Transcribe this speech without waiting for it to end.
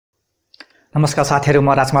नमस्कार साथीहरु,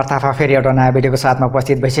 म राजकुमार थापा फेरि एउटा नयाँ भिडियोको साथमा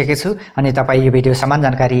उपस्थित भइसकेको छु। अनि तपाईं यो भिडियो समान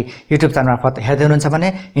जानकारी युट्युब च्यानल मार्फत हेर्दै हुनुहुन्छ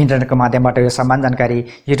भने इन्टरनेटको माध्यमबाट यो समान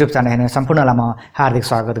जानकारी युट्युब च्यानल हेर्ने सम्पूर्णलाई म हार्दिक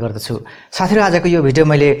स्वागत गर्दछु। साथीहरु, आजको यो भिडियो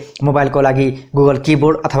मैले मोबाइलको लागि गुगल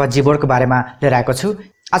कीबोर्ड अथवा जीबोर्डको बारेमा लिएर आएको छु।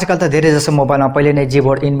 आजकल त धेरै जसो मोबाइलमा पहिले नै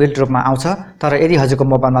जीबोर्ड इनबिल्ट रूपमा आउँछ, तर यदि हजुरको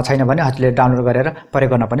मोबाइलमा छैन भने हजुरले डाउनलोड गरेर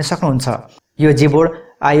प्रयोग गर्न पनि सक्नुहुन्छ। यो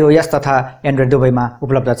जीबोर्ड iOS तथा एन्ड्रोइड दुवैमा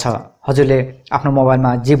उपलब्ध छ। हजुरले आफ्नो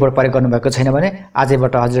मोबाइलमा जीबोर्ड प्रयोग गर्नुभएको छैन भने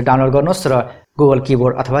आजैबाट हजुरले डाउनलोड गर्नुहोस् र गुगल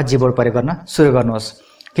कीबोर्ड अथवा जीबोर्ड प्रयोग गर्न सुरु गर्नुहोस्।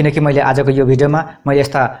 किनकि मैले आजको यो भिडियोमा मैले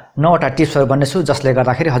यस्ता 9 वटा टिप्सहरू भन्नेछु जसले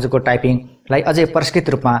गर्दाखेरि हजुरको टाइपिङलाई अझै परिष्कृत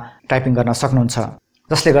रूपमा टाइपिङ गर्न सक्नुहुन्छ,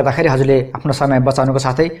 जसले गर्दाखेरि हजुरले आफ्नो समय बचाउनुको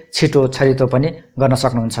साथै छिटो छरितो पनि गर्न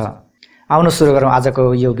सक्नुहुन्छ। आउनु सुरु गरौँ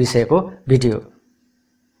आजको यो विषयको भिडियो।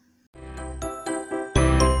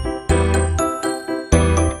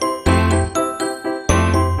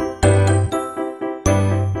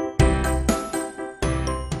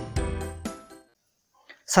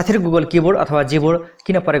 साथीहरु, गुगल कीबोर्ड अथवा जीबोर्ड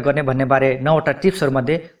किन प्रयोग गर्ने भन्ने बारे 9 वटा टिप्सहरू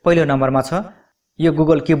मध्ये पहिलो नम्बरमा छ यो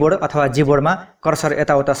गुगल कीबोर्ड अथवा जीबोर्डमा कर्सर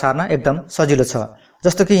यताउता सार्न एकदम सजिलो छ।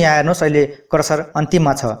 जस्तो कि यहाँ हेर्नुस्, अहिले कर्सर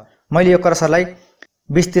अन्तिममा छ। मैले यो कर्सरलाई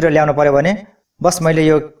 20 तिर ल्याउनु पर्यो भने बस मैले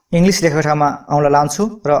यो इंग्लिश लेखेको ठाउँमा औँला लाउँछु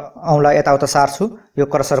र औँला यताउता सार्छु, यो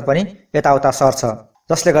कर्सर पनि यताउता सर्छ,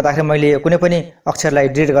 जसले गर्दाखेरि मैले कुनै पनि अक्षरलाई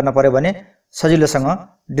डिलिट गर्न पर्यो भने सजिलोसँग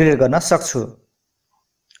डिलिट गर्न सक्छु।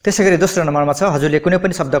 त्यसैगरी दोस्रो नम्बरमा छ हजुरले कुनै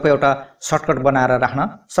पनि शब्दको एउटा सर्टकट बनाएर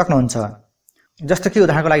राख्न सक्नुहुन्छ। जस्तो कि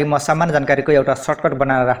उदाहरणको लागि म सामान्य जानकारीको एउटा सर्टकट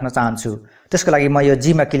बनाएर राख्न चाहन्छु। त्यसको लागि म यो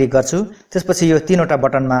जी मा क्लिक गर्छु, त्यसपछि यो 3 वटा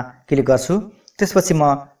बटनमा क्लिक गर्छु, त्यसपछि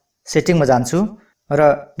म सेटिङमा जान्छु र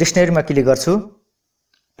डिक्सनरीमा क्लिक गर्छु,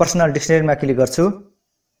 पर्सनल डिक्सनरीमा क्लिक गर्छु,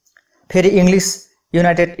 फेरि इंग्लिश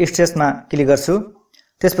युनाइटेड स्टेट्समा क्लिक गर्छु,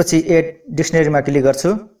 त्यसपछि एड डिक्सनरीमा क्लिक गर्छु।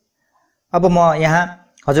 अब म यहाँ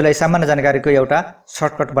हजुरलाई सामान्य जानकारीको एउटा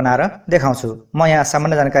सर्टकट बनाएर देखाउँछु। म यहाँ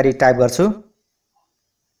सामान्य जानकारी टाइप गर्छु।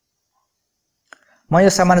 म यो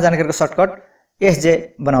सामान्य जानकारीको सर्टकट एसजे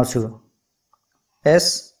बनाउँछु,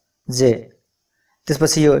 एसजे।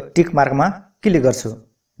 त्यसपछि यो टिक मार्कमा क्लिक गर्छु,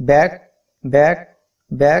 back back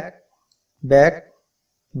back back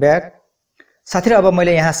back. साथीहरु, अब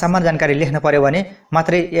मैले यहाँ सामान्य जानकारी लेख्न पर्यो भने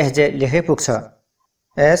मात्रै एसजे लेखे पुग्छ,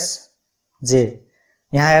 एसजे।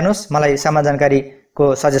 यहाँ हेर्नुस्, मलाई सामान्य जानकारी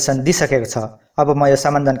को सजेसन दिइसकेको छ। अब म यो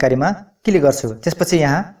सामान्य जानकारीमा क्लिक गर्छु, त्यसपछि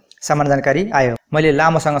यहाँ सामान्य जानकारी आयो। मैले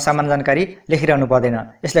लामोसँग सामान्य जानकारी लेखिरहनु पर्दैन,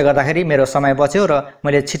 यसले गर्दाखेरि मेरो समय बच्यो र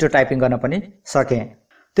मैले छिटो टाइपिङ गर्न पनि सकेँ।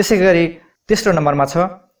 त्यसैगरी तेस्रो नम्बरमा छ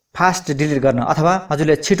फास्ट डिलिट गर्न अथवा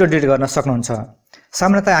हजुरले छिटो डिलिट गर्न सक्नुहुन्छ।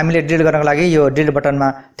 सामान्यतः हामीले डिलिट गर्नको लागि यो डिलिट बटनमा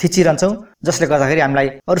थिचिरहन्छौँ, जसले गर्दाखेरि हामीलाई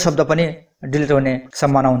अरू शब्द पनि डिलिट हुने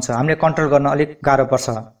सम्भावना हुन्छ। हामीले कन्ट्रोल गर्न अलिक गाह्रो पर्छ,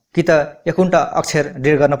 कि त 51 अक्षर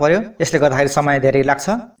डिलिट गर्न पर्यो, यसले गर्दाखेरि समय धेरै लाग्छ,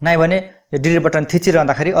 नै भने यो डिलिट बटन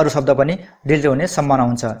थिचिरहँदाखेरि अरू शब्द पनि डिलिट हुने सम्भावना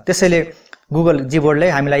हुन्छ। त्यसैले गुगल जीबोर्डले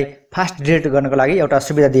हामीलाई फास्ट डिलिट गर्नको लागि एउटा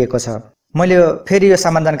सुविधा दिएको छ। मैले फेरि यो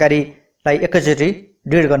सामान्य जानकारीलाई एकैचोटि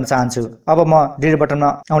डिलिट गर्न चाहन्छु। अब म डिलिट बटनमा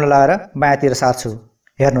औँला लगाएर बायाँतिर सार्छु।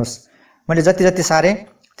 हेर्नुस्, मैले जति जति सारे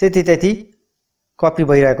त्यति कपी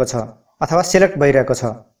भइरहेको छ अथवा सेलेक्ट भइरहेको छ।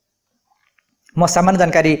 म सामान्य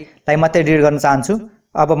जानकारीलाई मात्रै डिलिट गर्न चाहन्छु।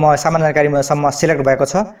 अब म सामान्य जानकारीसम्म सिलेक्ट भएको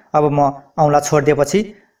छ। अब म औँला छोडिदिएपछि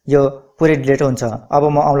यो पुरै डिलिट हुन्छ। अब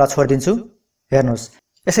म औँला छोडिदिन्छु। हेर्नुस्,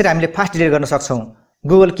 यसरी हामीले फास्ट डिलिट गर्न सक्छौँ।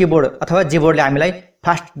 गुगल कीबोर्ड अथवा जीबोर्डले हामीलाई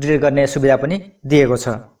फास्ट डिलिट गर्ने सुविधा पनि दिएको छ।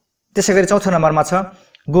 त्यसैगरी चौथो नम्बरमा छ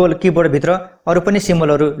गुगल कीबोर्डभित्र अरू पनि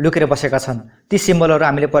सिम्बलहरू लुकेर बसेका छन्। ती सिम्बलहरू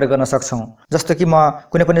हामीले प्रयोग गर्न सक्छौँ। जस्तो कि म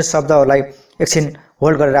कुनै पनि शब्दहरूलाई एकछिन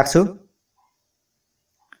होल्ड गरेर राख्छु।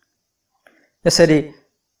 यसरी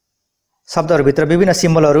शब्दहरूभित्र विभिन्न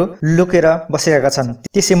सिम्बलहरू लुकेर बसिरहेका छन्,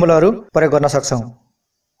 ती सिम्बलहरू प्रयोग गर्न सक्छौँ।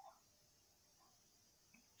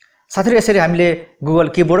 साथै यसरी हामीले गुगल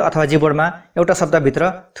कीबोर्ड अथवा जीबोर्डमा एउटा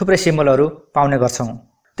शब्दभित्र थुप्रै सिम्बलहरू पाउने गर्छौँ।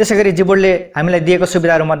 त्यसैगरी जीबोर्डले हामीलाई दिएको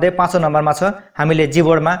सुविधाहरू मध्ये 5औं नम्बरमा छ हामीले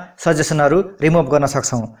जीबोर्डमा सजेसनहरू रिमुभ गर्न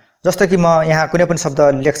सक्छौँ। जस्तो कि म यहाँ कुनै पनि शब्द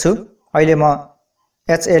लेख्छु, अहिले म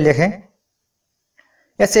एचए लेखेँ।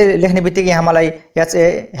 एचए लेख्ने बित्तिकै यहाँ मलाई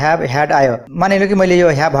एचए ह्याभ ह्याड आयो। मानिलिनु कि मैले यो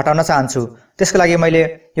ह्याभ हटाउन चाहन्छु, त्यसको लागि मैले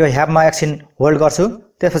यो ह्याभमा एकछिन होल्ड गर्छु,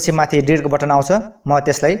 त्यसपछि माथि डिलिटको बटन आउँछ, म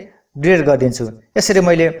त्यसलाई डिलिट गरिदिन्छु। यसरी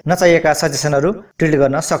मैले नचाहिएका सजेसनहरू डिलिट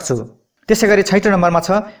गर्न सक्छु। त्यसैगरी 6औं नम्बरमा छ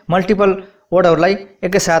मल्टिपल वर्डहरूलाई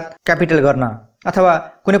एकैसाथ क्यापिटल गर्न अथवा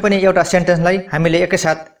कुनै पनि एउटा सेन्टेन्सलाई हामीले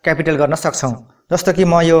एकैसाथ क्यापिटल गर्न सक्छौँ। जस्तो कि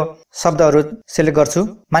म यो शब्दहरू सिलेक्ट गर्छु।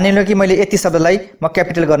 मानिलिनु कि मैले यति शब्दलाई म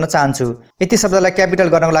क्यापिटल गर्न चाहन्छु। यति शब्दलाई क्यापिटल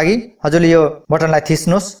गर्नको लागि हजुरले यो बटनलाई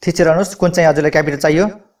थिचिरहनुस्, कुन चाहिँ हजुरलाई क्यापिटल चाहियो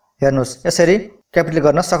हेर्नुस्, यसरी क्यापिटल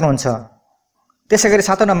गर्न सक्नुहुन्छ। त्यसैगरी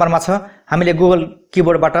 7औं नम्बरमा छ हामीले गुगल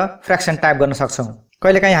किबोर्डबाट फ्र्याक्सन टाइप गर्न सक्छौं।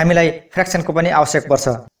 कहिलेकाहीँ हामीलाई फ्र्याक्सनको पनि आवश्यक पर्छ।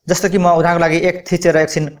 जस्तो कि म उदाहरणको लागि 1 थिचेर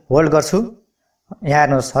एकछिन होल्ड गर्छु। यहाँ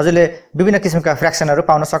हेर्नुहोस्, हजुरले विभिन्न किसिमका फ्र्याक्सनहरू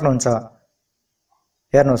पाउन सक्नुहुन्छ।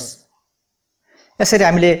 हेर्नुहोस्, यसरी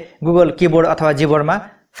हामीले गुगल किबोर्ड अथवा जीबोर्डमा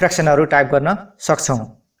फ्र्याक्सनहरू टाइप गर्न सक्छौं।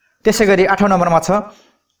 त्यसैगरी 8औं नम्बरमा छ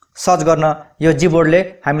सर्च गर्न। यो जीबोर्डले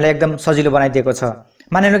हामीलाई एकदम सजिलो बनाइदिएको छ।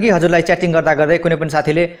 मानेन कि हजुरलाई च्याटिङ गर्दा गर्दै कुनै पनि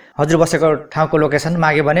साथीले हजुर बसेको ठाउँको लोकेसन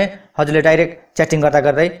माग्यो भने हजुरले डाइरेक्ट च्याटिङ गर्दा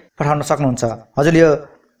गर्दै पठाउन सक्नुहुन्छ। हजुरले यो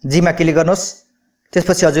जीमा क्लिक गर्नुहोस्,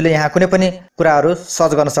 त्यसपछि हजुरले यहाँ कुनै पनि कुराहरू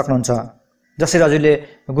सर्च गर्न सक्नुहुन्छ। जसरी हजुरले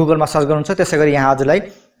गुगलमा सर्च गर्नुहुन्छ त्यसैगरी यहाँ हजुरलाई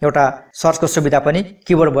एउटा सर्चको सुविधा पनि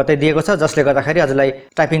किबोर्डबाटै दिएको छ, जसले गर्दाखेरि हजुरलाई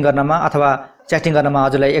टाइपिङ गर्नमा अथवा च्याटिङ गर्नमा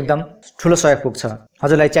हजुरलाई एकदम ठुलो सहयोग पुग्छ।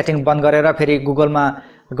 हजुरलाई च्याटिङ बन्द गरेर फेरि गुगलमा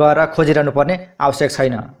गएर खोजिरहनु पर्ने आवश्यक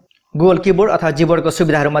छैन। गुगल किबोर्ड अथवा जीबोर्डको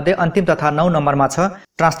सुविधाहरूमध्ये अन्तिम तथा 9 नम्बरमा छ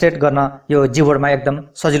ट्रान्सलेट गर्न। यो जीबोर्डमा एकदम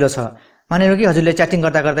सजिलो छ। मानेर कि हजुरले च्याटिङ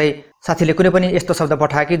गर्दा गर्दै साथीले कुनै पनि यस्तो शब्द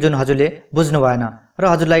पठायो कि जुन हजुरले बुझ्नु भएन र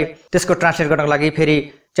हजुरलाई त्यसको ट्रान्सलेट गर्नको लागि फेरि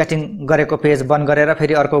च्याटिङ गरेको पेज बन्द गरेर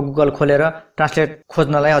फेरि अर्को गुगल खोलेर ट्रान्सलेट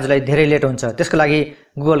खोज्नलाई हजुरलाई धेरै लेट हुन्छ। त्यसको लागि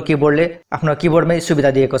गुगल किबोर्डले आफ्नो किबोर्डमै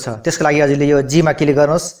सुविधा दिएको छ। त्यसको लागि हजुरले यो जीमा क्लिक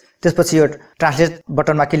गर्नुहोस्, त्यसपछि यो ट्रान्सलेट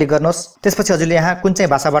बटनमा क्लिक गर्नुहोस्, त्यसपछि हजुरले यहाँ कुन चाहिँ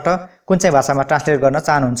भाषाबाट कुन चाहिँ भाषामा ट्रान्सलेट गर्न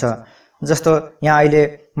चाहनुहुन्छ। जस्तो यहाँ अहिले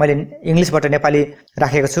मैले इङ्ग्लिसबाट नेपाली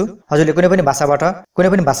राखेको छु। हजुरले कुनै पनि भाषाबाट कुनै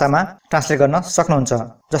पनि भाषामा ट्रान्सलेट गर्न सक्नुहुन्छ।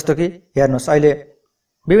 जस्तो कि हेर्नुहोस्, अहिले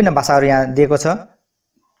विभिन्न भाषाहरू यहाँ दिएको छ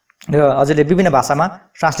र हजुरले विभिन्न भाषामा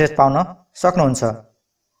ट्रान्सलेट पाउन सक्नुहुन्छ।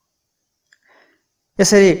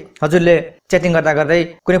 यसरी हजुरले च्याटिङ गर्दा गर्दै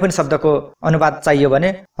कुनै पनि शब्दको अनुवाद चाहियो भने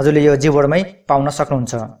हजुरले यो जीबोर्डमै पाउन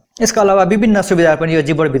सक्नुहुन्छ। यसका अलावा विभिन्न सुविधाहरू पनि यो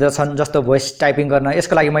जीबोर्डभित्र छन्, जस्तो भोइस टाइपिङ गर्न।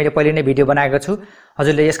 यसको लागि मैले पहिले नै भिडियो बनाएको छु।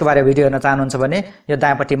 हजुरले यसको बारेमा भिडियो हेर्न चाहनुहुन्छ भने यो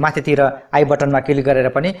दायाँपट्टि माथितिर आई बटनमा क्लिक गरेर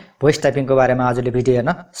पनि भोइस टाइपिङको बारेमा हजुरले भिडियो हेर्न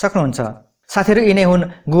सक्नुहुन्छ। साथीहरू, यिनै हुन्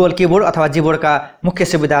गुगल किबोर्ड अथवा जीबोर्डका मुख्य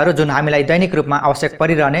सुविधाहरू जुन हामीलाई दैनिक रूपमा आवश्यक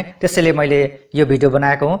परिरहने। त्यसैले मैले यो भिडियो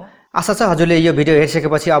बनाएको हुँ। आशा छ हजुरले यो भिडियो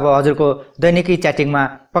हेरिसकेपछि अब हजुरको दैनिकी च्याटिङमा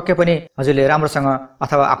पक्कै पनि हजुरले राम्रोसँग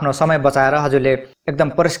अथवा आफ्नो समय बचाएर हजुरले एकदम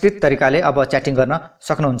परिष्कृत तरिकाले अब च्याटिङ गर्न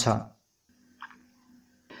सक्नुहुन्छ।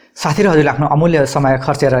 साथीहरू, हजुरले आफ्नो अमूल्य समय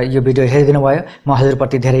खर्चेर यो भिडियो हेरिदिनु भयो। म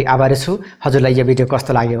हजुरप्रति धेरै आभारी छु। हजुरलाई यो भिडियो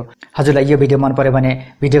कस्तो लाग्यो? हजुरलाई यो भिडियो मन पर्यो भने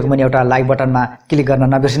भिडियोको मुनि एउटा लाइक बटनमा क्लिक गर्न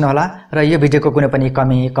नबिर्सिनु होला र यो भिडियोको कुनै पनि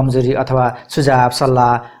कमी, कमजोरी अथवा सुझाव,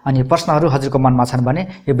 सल्लाह अनि प्रश्नहरू हजुरको मनमा छन् भने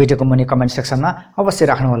यो भिडियोको मुनि कमेन्ट सेक्सनमा अवश्य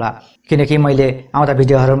राख्नुहोला, किनकि मैले आउँदा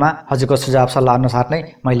भिडियोहरूमा हजुरको सुझाव सल्लाह अनुसार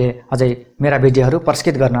नै मैले अझै मेरा भिडियोहरू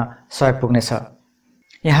प्रस्तुत गर्न सहयोग पुग्नेछ।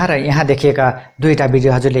 यहाँ र यहाँ देखिएका दुईटा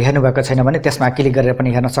भिडियो हजुरले हेर्नुभएको छैन भने त्यसमा क्लिक गरेर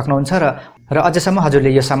पनि हेर्न सक्नुहुन्छ र अझैसम्म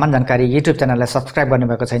हजुरले यो सामान्य जानकारी युट्युब च्यानललाई सब्स्क्राइब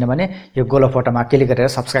गर्नुभएको छैन भने यो गोलो फोटोमा क्लिक गरेर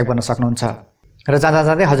सब्स्क्राइब गर्न सक्नुहुन्छ। र जाँदा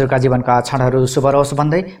जाँदै हजुरका जीवनका क्षणहरू शुभ रहोस्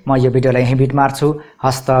भन्दै म यो भिडियोलाई यहीँ बिट मार्छु।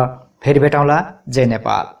 हस्त, फेरि भेटौँला। जय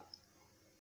नेपाल।